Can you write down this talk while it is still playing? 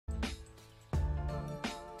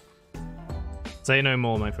Say no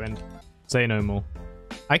more, my friend. Say no more.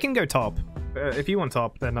 I can go top. If you want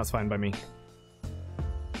top, then that's fine by me.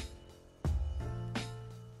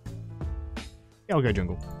 Yeah, I'll go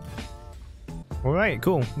jungle. Alright,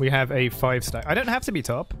 cool. We have a 5-stack. I don't have to be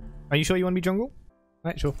top. Are you sure you want to be jungle?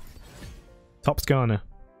 Alright, sure. Top Skarner.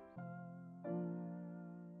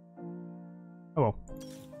 Oh well.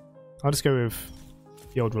 I'll just go with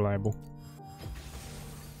the old reliable.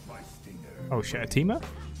 Oh shit, a teamer?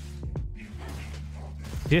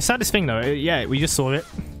 The saddest thing though, yeah, we just saw it.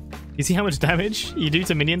 You see how much damage you do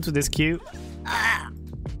to minions with this Q?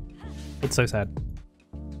 It's so sad.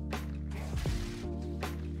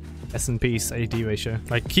 S and P's AD ratio.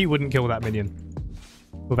 Like Q wouldn't kill that minion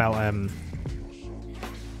without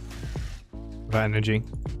energy.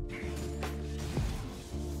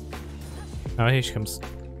 Oh, here she comes.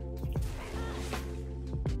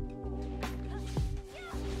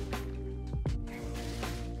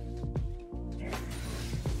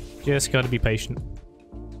 Just gotta be patient.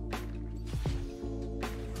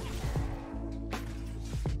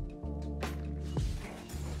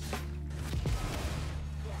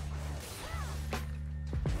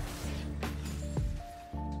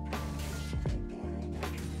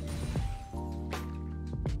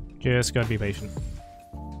 Just gotta be patient.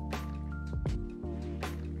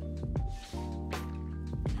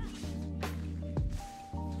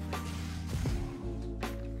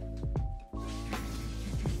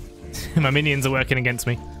 My minions are working against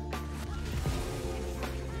me.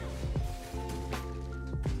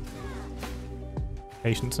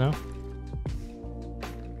 Patience now.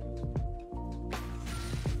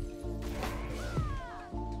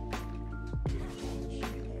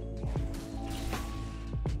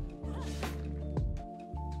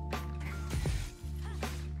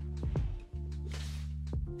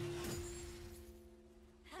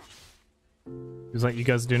 Feels like you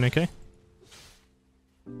guys are doing okay.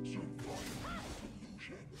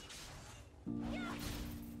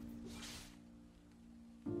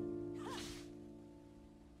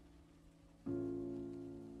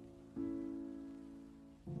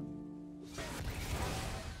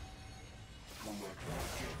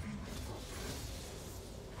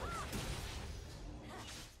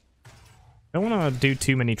 I don't want to do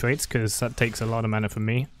too many traits because that takes a lot of mana from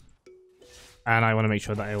me. And I want to make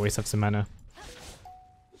sure that I always have some mana.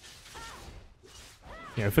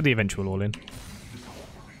 You know, for the eventual all-in.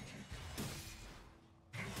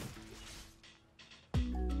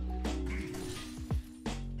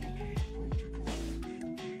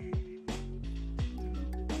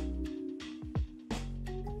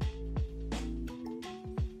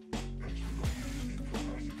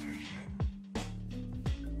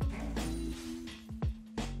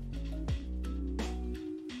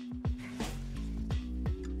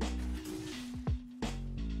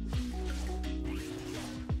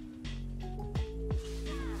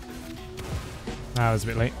 I was a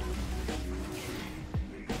bit late.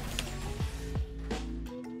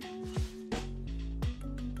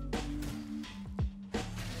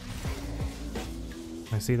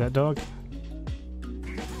 I see that dog.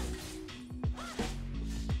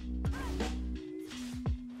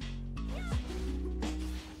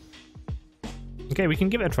 Okay, we can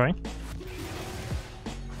give it a try.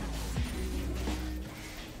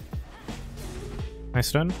 Nice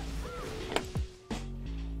stun.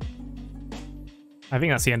 I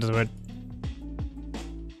think that's the end of the road.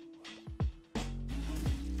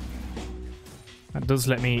 That does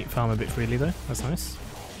let me farm a bit freely though, that's nice.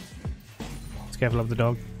 Just careful of the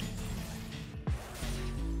dog.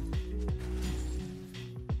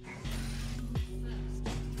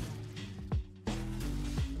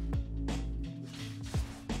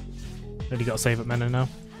 Really got to save up mana now.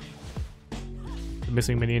 The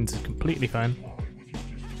missing minions is completely fine.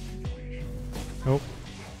 Oh.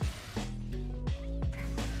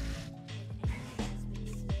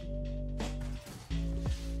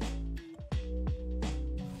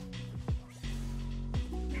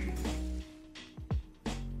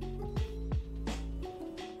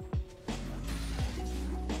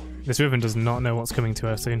 This Riven does not know what's coming to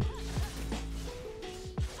her soon.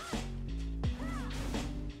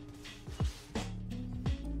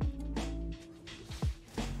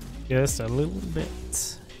 Just a little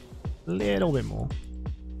bit more.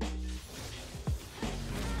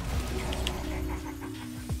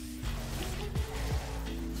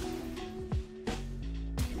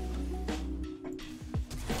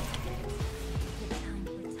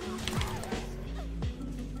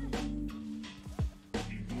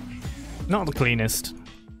 Not the cleanest.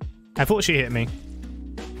 I thought she hit me,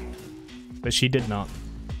 but she did not.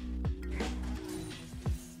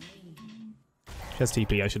 She has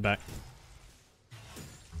TP, I should back.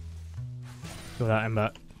 Kill that and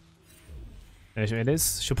that. There it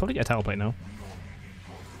is. She'll probably get a tower plate now.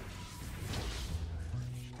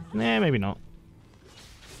 Nah, maybe not.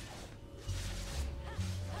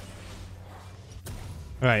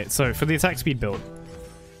 Alright, so for the attack speed build,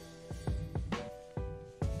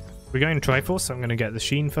 we're going to Triforce, so I'm going to get the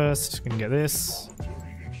Sheen first. Going to get this.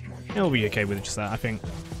 It'll be okay with just that, I think.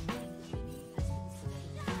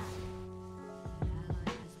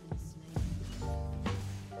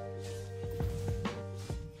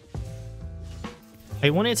 I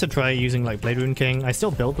wanted to try using like Blade Rune King. I still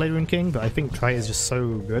build Blade Rune King, but I think Try is just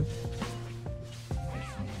so good.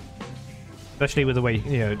 Especially with the way,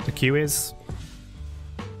 you know, the Q is.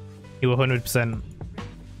 You 100%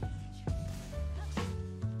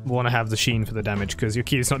 want to have the Sheen for the damage because your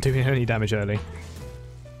Q is not doing any damage early.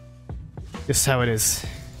 Just how it is.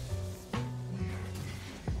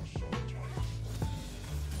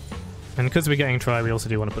 And because we're getting Try, we also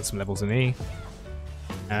do want to put some levels in E.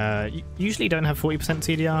 Usually don't have 40%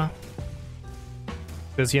 CDR.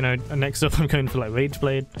 Because, you know, next up I'm going for like Rage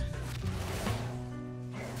Blade.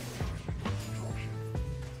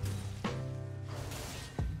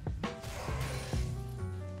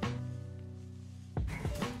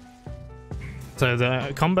 So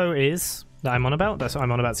the combo is that I'm on about, that's what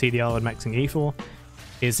I'm on about CDR and maxing E for,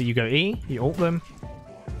 is that you go E, you ult them,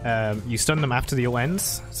 you stun them after the ult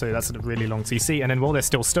ends, so that's a really long CC, and then while they're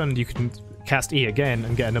still stunned you can cast E again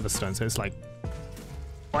and get another stun, so it's like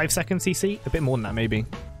 5 seconds CC, a bit more than that maybe.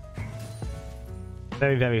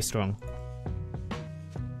 Very, very strong.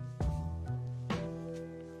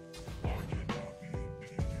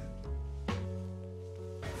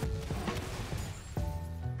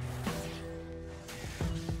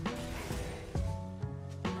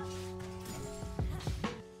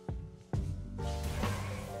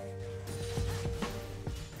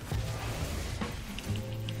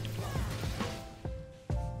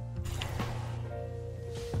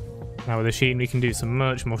 Now with the Sheen we can do some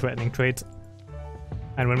much more threatening trades.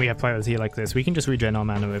 And when we have priority like this, we can just regen our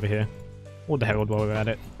mana over here. Or the Herald while we're at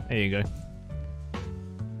it. There you go.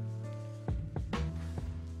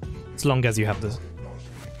 As long as you have the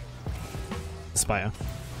Spire.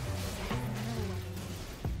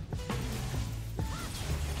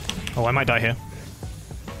 Oh, I might die here.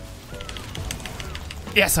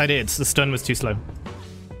 Yes, I did. The stun was too slow.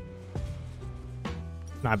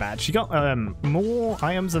 Not bad. She got more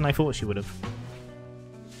items than I thought she would have.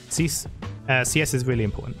 CS is really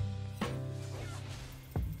important.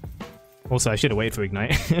 Also, I should have waited for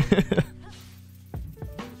Ignite.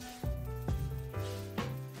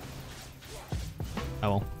 Oh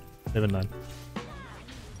well. Live and learn.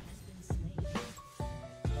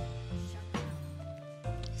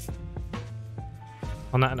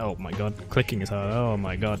 On that, oh my god. Clicking is hard. Oh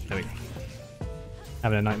my god. There we go.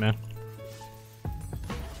 Having a nightmare.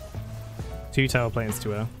 2 tower planes to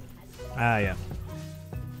her. Ah, yeah.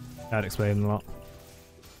 That explains a lot.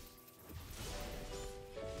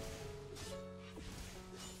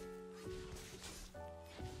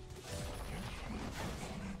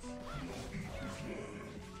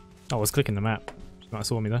 Oh, I was clicking the map. She might have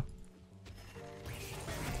saw me there.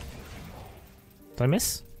 Did I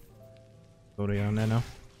miss? Already on there now.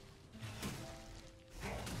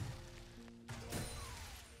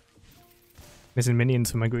 Missing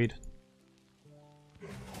minions for my greed.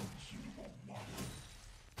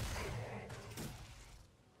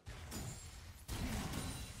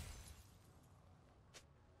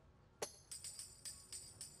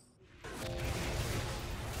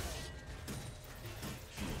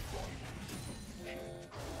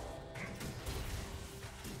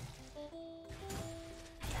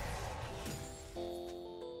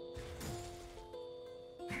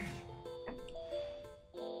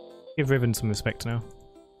 Give Riven some respect now.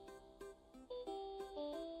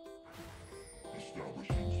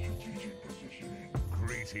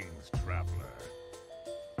 Greetings, traveler.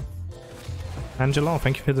 Angela,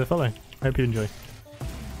 thank you for the follow. Hope you enjoy.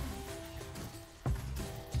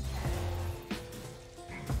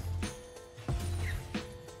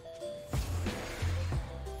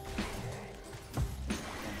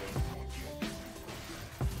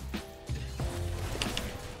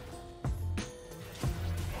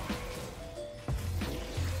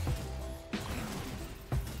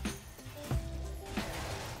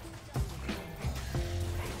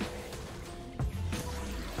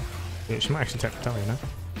 She might actually take the tower, you know?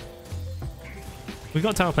 We've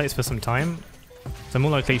got tower plates for some time, so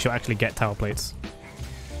more likely she'll actually get tower plates.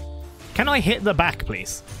 Can I hit the back,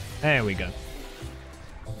 please? There we go.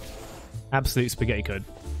 Absolute spaghetti code.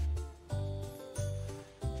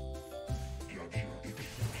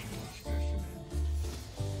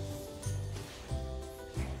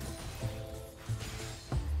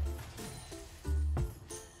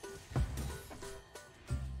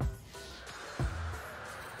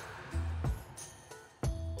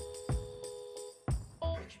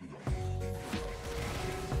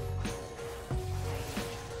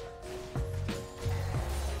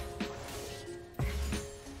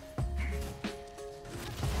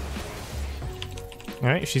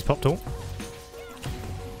 Alright, she's popped ult.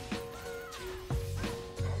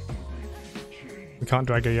 We can't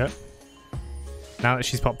drag her yet. Now that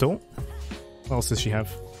she's popped ult, what else does she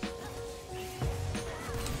have?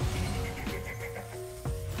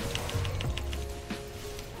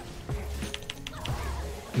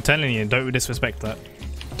 I'm telling you, don't disrespect that.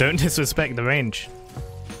 Don't disrespect the range.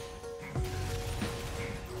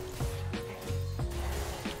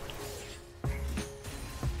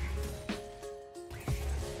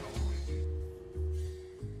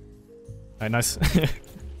 Alright, nice.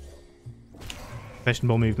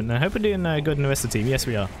 Questionable movement. I hope we're doing good in the rest of the team. Yes,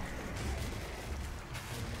 we are.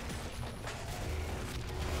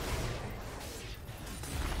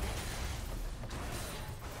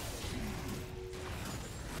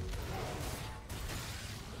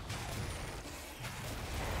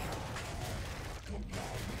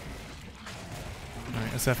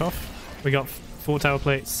 Alright, SF off. We got 4 tower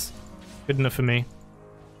plates. Good enough for me.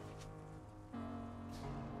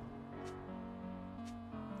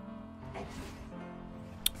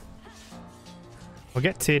 I'll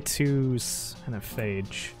get tier 2's and a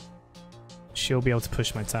phage. She'll be able to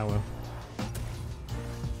push my tower.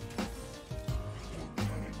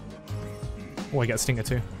 Oh, I get a stinger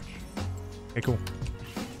too. Okay, cool.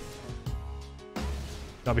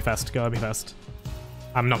 Gotta be fast, gotta be fast.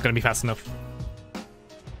 I'm not gonna be fast enough.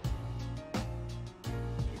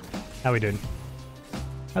 How we doing?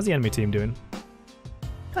 How's the enemy team doing?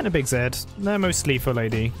 Kind of big Zed. They're mostly full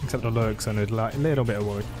AD, except the lurks and a little bit of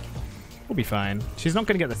worry. We'll be fine. She's not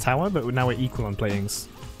going to get the tower, but now we're equal on playings.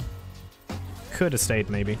 Could have stayed,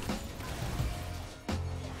 maybe.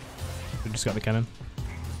 We just got the cannon.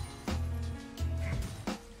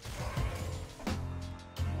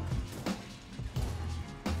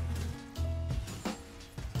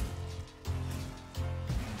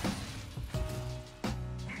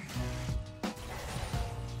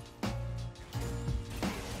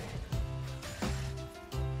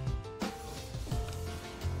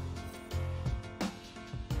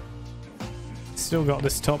 Still got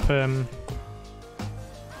this top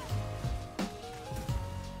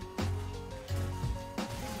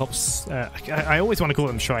tops. I always want to call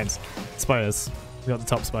them shrines. Spires. We got the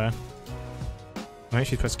top spire. Alright,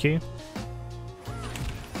 she's pressed Q.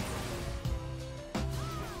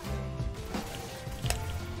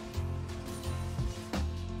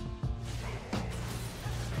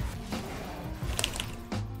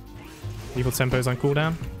 Evil tempo's on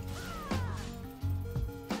cooldown.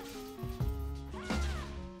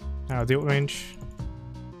 Out of the ult range.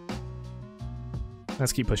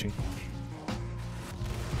 Let's keep pushing.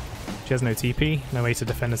 She has no TP, no way to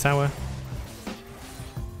defend the tower.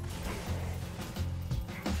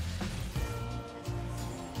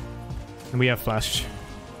 And we have flash.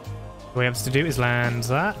 All we have to do is land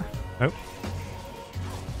that. Oh.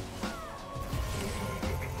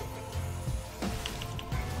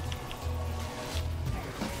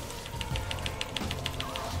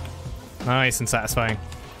 Nice and satisfying.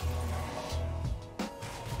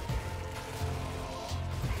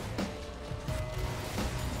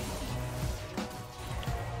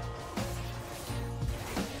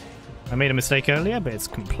 I made a mistake earlier, but it's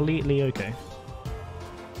completely okay.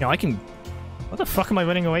 Yeah, I can... What the fuck am I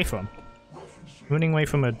running away from? I'm running away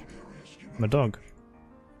from a dog.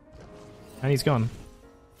 And he's gone.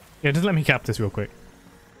 Yeah, just let me cap this real quick.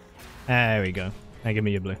 There we go. Now give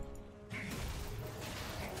me your blue.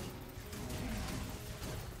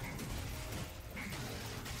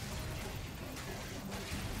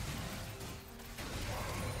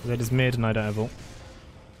 That is mid and I don't have ult.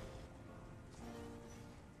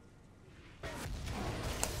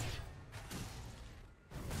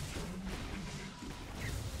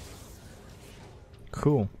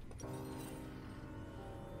 Cool.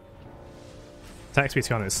 Attack speed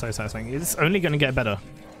Skarner is so satisfying. It's only going to get better.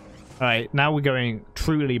 Alright, now we're going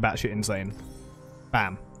truly batshit insane.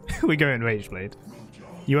 Bam. We're going Rage Blade.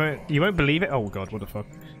 You won't believe it. Oh god, what the fuck.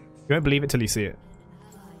 You won't believe it till you see it.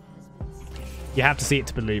 You have to see it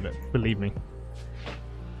to believe it. Believe me.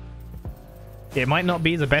 It might not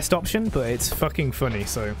be the best option, but it's fucking funny,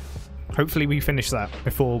 so hopefully we finish that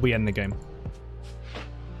before we end the game.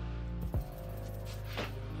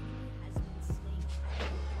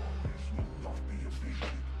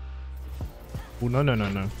 Oh, no, no, no,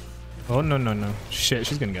 no. Oh, no, no, no. Shit,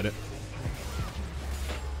 she's gonna get it.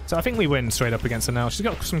 So I think we win straight up against her now. She's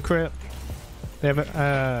got some crit. They have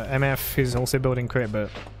MF who's also building crit, but...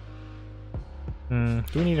 do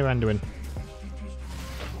we need a Randuin?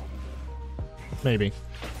 Maybe.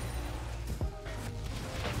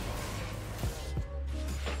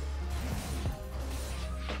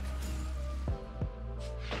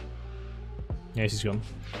 Yeah, she's gone.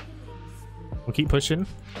 We'll keep pushing.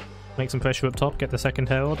 Make some pressure up top, get the second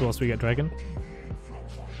herald whilst we get dragon.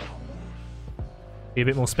 Be a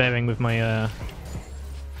bit more sparing with my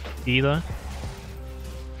E though.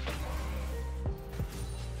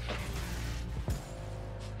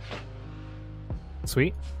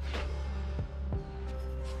 Sweet.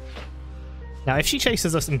 Now if she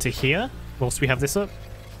chases us into here whilst we have this up,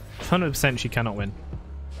 100% she cannot win.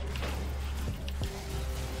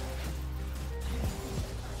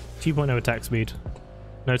 2.0 attack speed.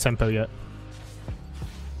 No tempo yet.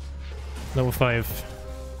 Level 5.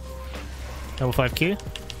 Level 5 Q.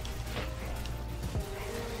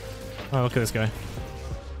 Oh, look at this guy.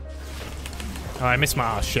 Oh, I missed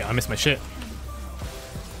my... Oh, shit. I missed my shit.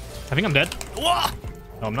 I think I'm dead. Whoa!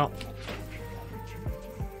 No, I'm not.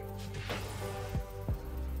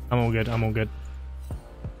 I'm all good. I'm all good.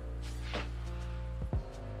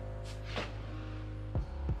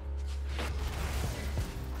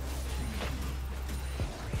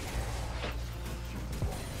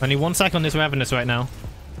 Only 1 sec on this Raveonus right now.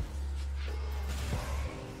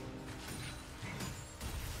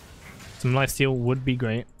 Some lifesteal would be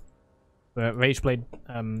great. But Rageblade,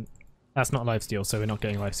 that's not lifesteal, so we're not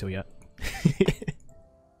getting lifesteal yet.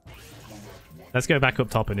 Let's go back up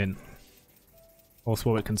top and in. Or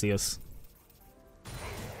Swarwick can see us.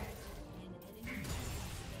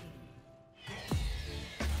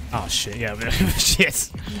 Oh shit, yeah,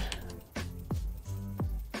 shit.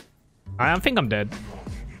 I think I'm dead.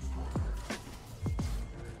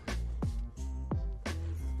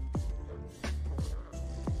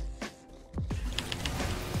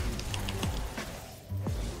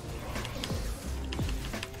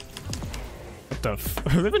 What the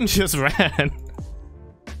f- Ribbon just ran.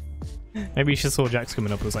 Maybe she saw Jax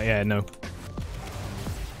coming up and was like, yeah, no.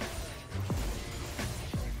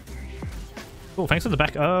 Oh, thanks for the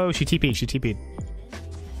back. Oh, she TP'd, she TP'd.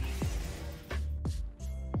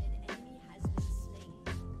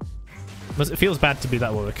 It feels bad to be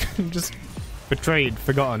that Warwick. Just betrayed,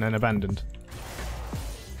 forgotten, and abandoned.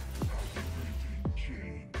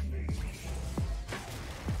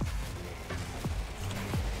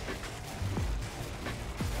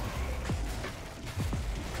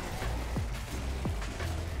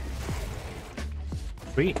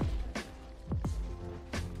 Sweet.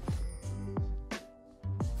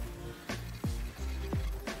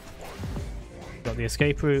 Got the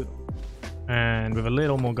escape route, and with a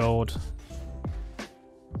little more gold,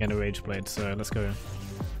 get a rage blade. So let's go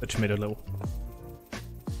touch mid a little.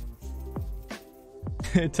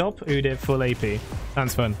 Top Udyr full AP.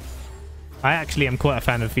 Sounds fun. I actually am quite a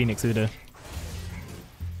fan of Phoenix Udyr.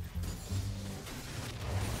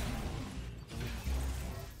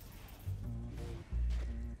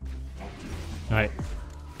 Alright,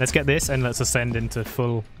 let's get this and let's ascend into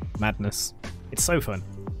full madness. It's so fun.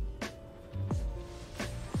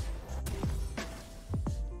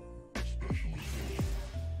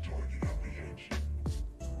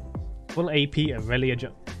 Full AP Aurelia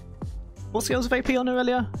jump. What skills of AP on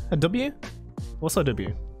Aurelia? A W? What's a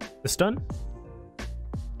W? The stun?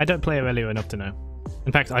 I don't play Aurelia enough to know.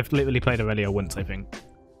 In fact, I've literally played Aurelia once, I think.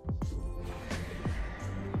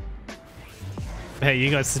 Hey,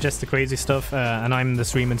 you guys suggest the crazy stuff, and I'm the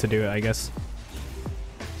streamer to do it, I guess.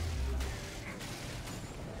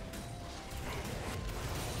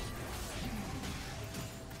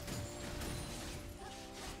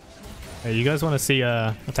 Hey, you guys want to see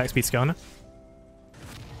attack speed Skarner?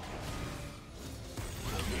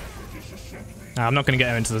 Nah, I'm not going to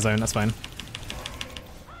get her into the zone, that's fine.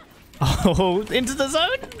 Oh, into the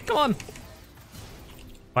zone? Come on.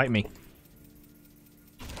 Fight me.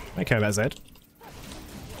 I care about Zed.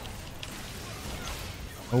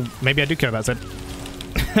 Oh, maybe I do care about Zed.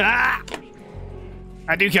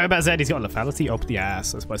 I do care about Zed. He's got lethality up the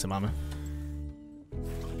ass. Let's buy some armor.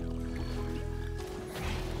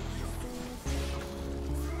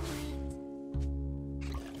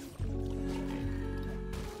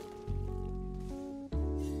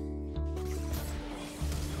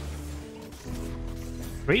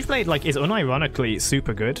 Rageblade, like, is unironically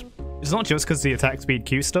super good. It's not just because of the attack speed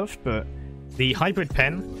Q stuff, but the hybrid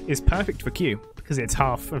pen is perfect for Q because it's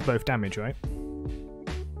half of both damage, right?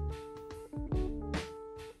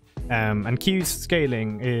 And Q's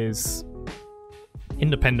scaling is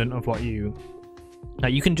independent of what you...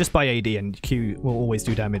 Like, you can just buy AD and Q will always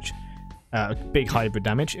do damage. Big hybrid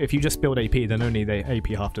damage. If you just build AP, then only the AP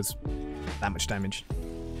half does that much damage.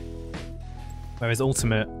 Whereas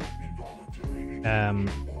ultimate...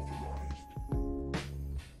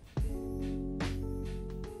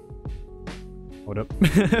 Hold up.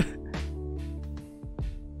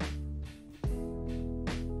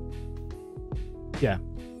 Yeah.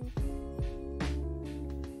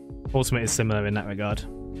 Ultimate is similar in that regard.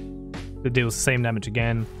 It deals the same damage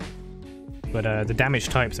again, but the damage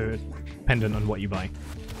types are dependent on what you buy.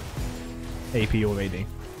 AP or AD.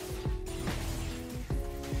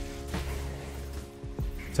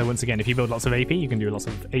 So once again, if you build lots of AP, you can do lots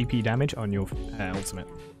of AP damage on your ultimate.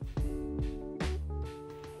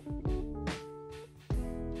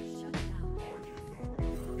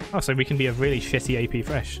 Oh, so we can be a really shitty AP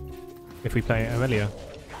Thresh if we play Aurelia.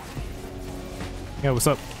 Yo, what's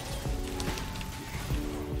up?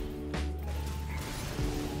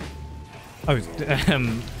 Oh,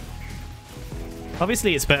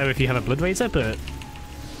 obviously it's better if you have a Blood Raiser, but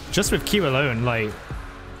just with Q alone, like,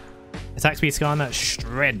 attack speed Skarner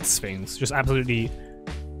shreds things. Just absolutely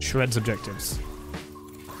shreds objectives.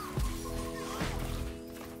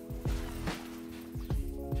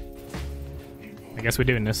 I guess we're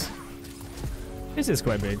doing this. This is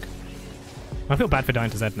quite big. I feel bad for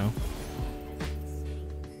dying to Zed now.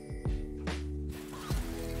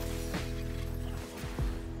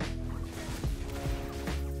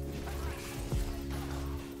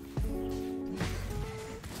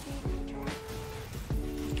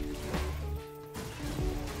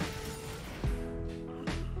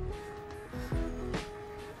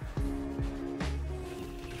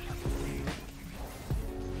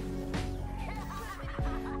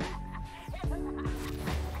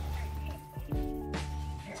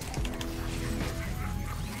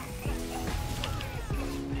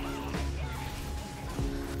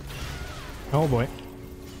 Oh boy.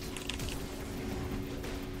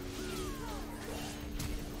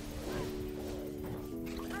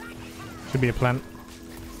 Should be a plant.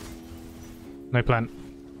 No plant.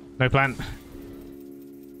 No plant.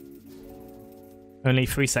 Only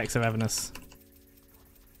 3 secs of Raveonus.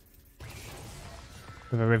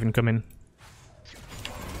 With a Riven coming.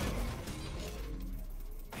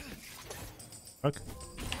 Fuck.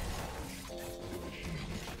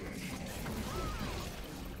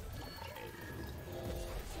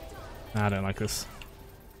 I don't like this.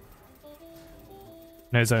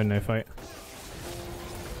 No zone, no fight.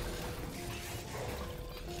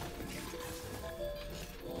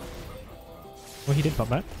 Well, he did pop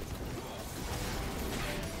that.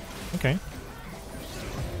 Okay.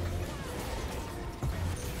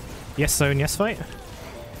 Yes zone, yes fight.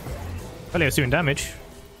 Well, he was doing damage.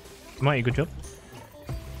 Mighty good job.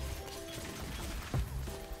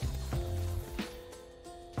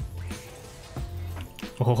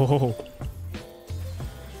 Oh.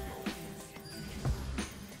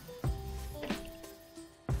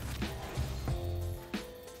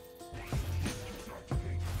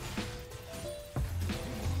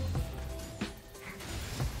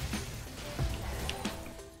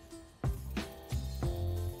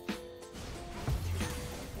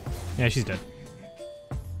 Yeah, she's dead.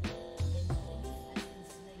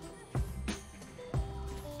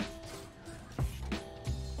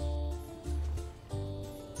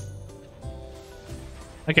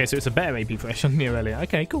 Okay, so it's a better AP Thresh on the Aurelia.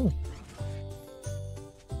 Okay, cool.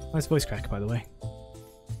 Nice voice crack, by the way.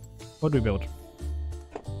 What do we build?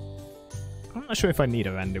 I'm not sure if I need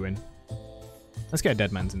a Randuin. Let's get a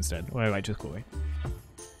Deadman's instead. Or a Righteous Glory.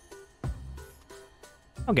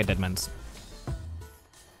 I'll get Deadman's.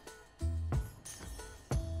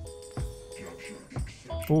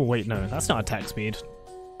 Oh, wait, no. That's not attack speed.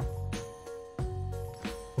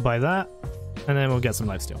 We'll buy that. And then we'll get some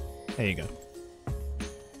lifesteal. There you go.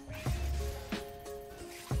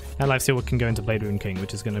 That lifesteal can go into Blade Rune King,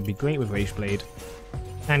 which is going to be great with Rage Blade.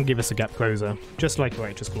 And give us a gap closer. Just like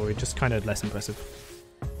Righteous Glory, just kind of less impressive.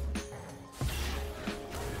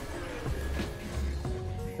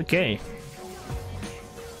 Okay.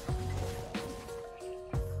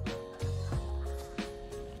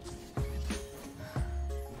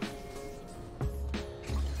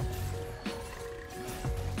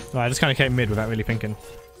 Oh, I just kind of came mid without really thinking.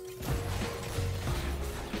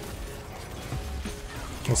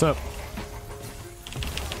 What's up?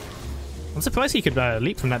 I'm surprised he could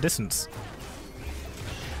leap from that distance.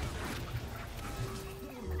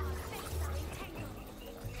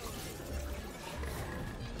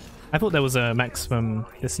 I thought there was a maximum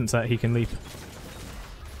distance that he can leap.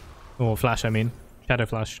 Or flash, I mean. Shadow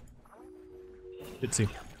flash. Jitsu.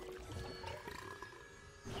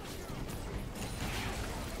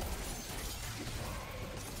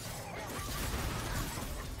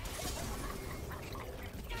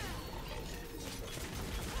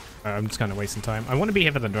 I'm just kind of wasting time. I want to be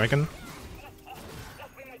here for the dragon.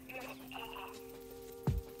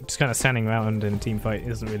 Just kind of standing around in a team fight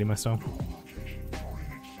isn't really my style.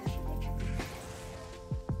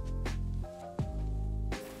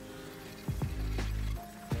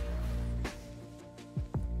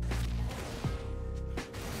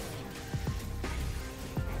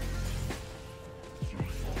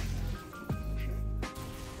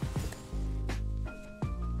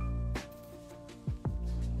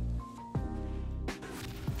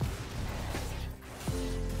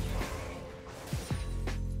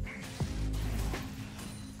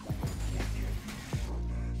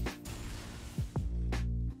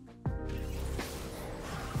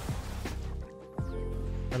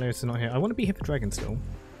 Valerius are not here. I want to be here for Dragon still.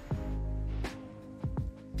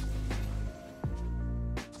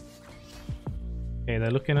 Okay, they're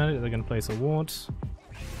looking at it. They're going to place a ward.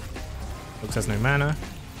 Looks has no mana.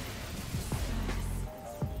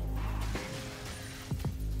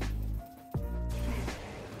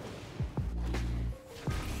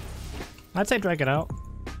 I'd say drag it out.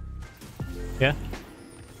 Yeah.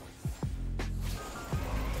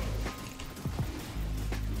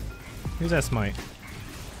 Who's that smite?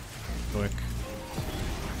 Quick.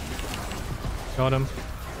 Got him.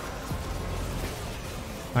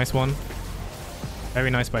 Nice one. Very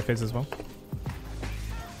nice by Fizz as well.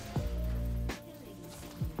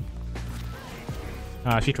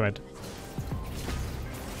 Ah, she tried.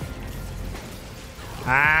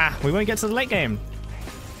 Ah, we won't get to the late game.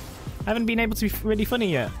 I haven't been able to be really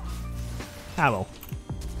funny yet. Ah well.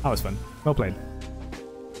 That was fun. Well played.